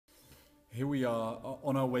Here we are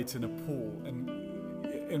on our way to Nepal, and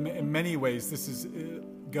in many ways this is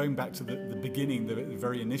going back to the beginning, the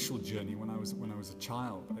very initial journey when I was a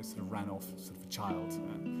child. I sort of ran off, sort of a child.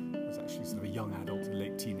 I was actually sort of a young adult, a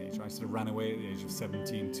late teenager. I sort of ran away at the age of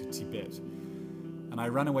 17 to Tibet. And I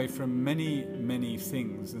ran away from many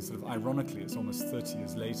things, and sort of ironically, it's almost 30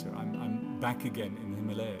 years later, I'm back again in the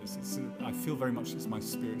Himalayas. I feel very much it's my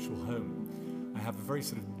spiritual home. I have a very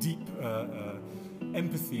sort of deep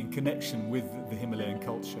empathy and connection with the Himalayan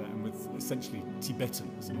culture and with essentially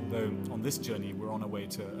Tibetans. And although on this journey we're on our way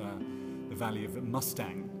to the valley of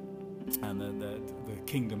Mustang and the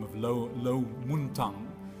kingdom of Mustang,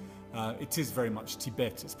 it is very much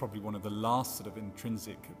Tibet. It's probably one of the last sort of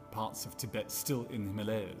intrinsic parts of Tibet still in the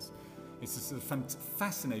Himalayas. It's a sort of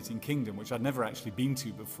fascinating kingdom which I'd never actually been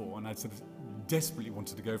to before, and I'd sort of desperately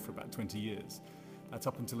wanted to go for about 20 years. That's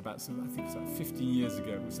up until about, I think it's about 15 years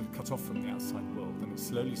ago, it was sort of cut off from the outside world, and it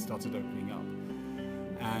slowly started opening up.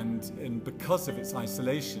 And because of its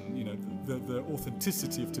isolation, you know, the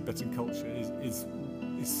authenticity of Tibetan culture is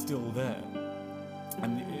still there.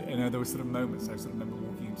 And you know, there were sort of moments I sort of remember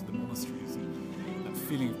walking into the monasteries and that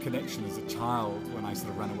feeling of connection as a child when I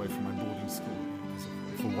sort of ran away from my boarding school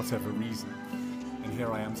for whatever reason. And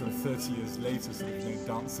here I am sort of 30 years later, sort of, you know,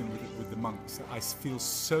 dancing with the monks. I feel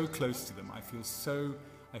so close to them. I feel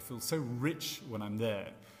so rich when I'm there.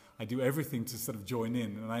 I do everything to sort of join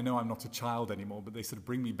in, and I know I'm not a child anymore, but they sort of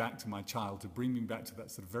bring me back to my childhood, bring me back to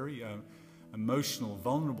that sort of very emotional,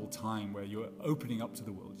 vulnerable time where you're opening up to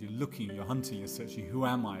the world. You're looking, you're hunting, you're searching, who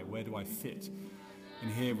am I, where do I fit?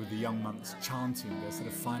 And here with the young monks chanting, they're sort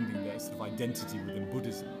of finding their sort of identity within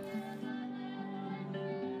Buddhism.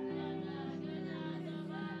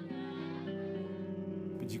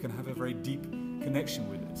 But you can have a very deep connection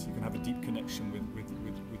with it. You can have a deep connection with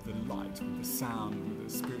the light, with the sound,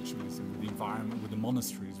 with the spiritualism, with the environment, with the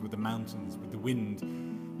monasteries, with the mountains, with the wind,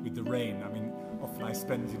 with the rain. I mean, often I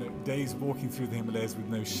spend, you know, days walking through the Himalayas with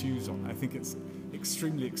no shoes on. I think it's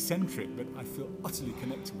extremely eccentric, but I feel utterly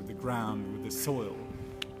connected with the ground, with the soil.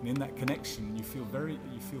 And in that connection, you feel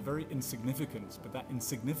very insignificant, but that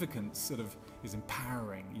insignificance sort of is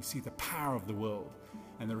empowering. You see the power of the world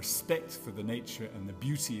and the respect for the nature and the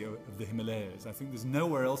beauty of the Himalayas. I think there's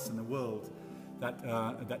nowhere else in the world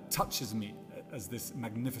that touches me as this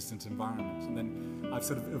magnificent environment. And then I've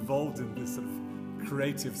sort of evolved in this sort of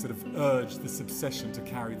creative sort of urge, this obsession to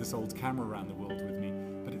carry this old camera around the world with me.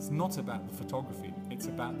 But it's not about the photography. It's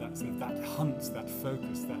about that sort of that hunt, that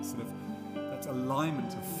focus, that sort of that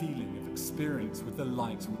alignment of feeling, of experience with the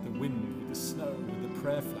light, with the wind, with the snow, with the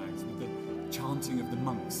prayer flags, with the chanting of the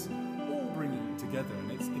monks, all bringing it together.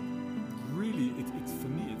 And it's for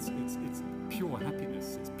me, it's pure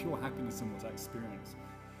happiness. It's pure happiness in what I experience.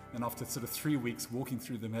 And after sort of 3 weeks walking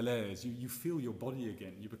through the Himalayas, you feel your body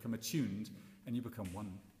again. You become attuned and you become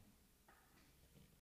one.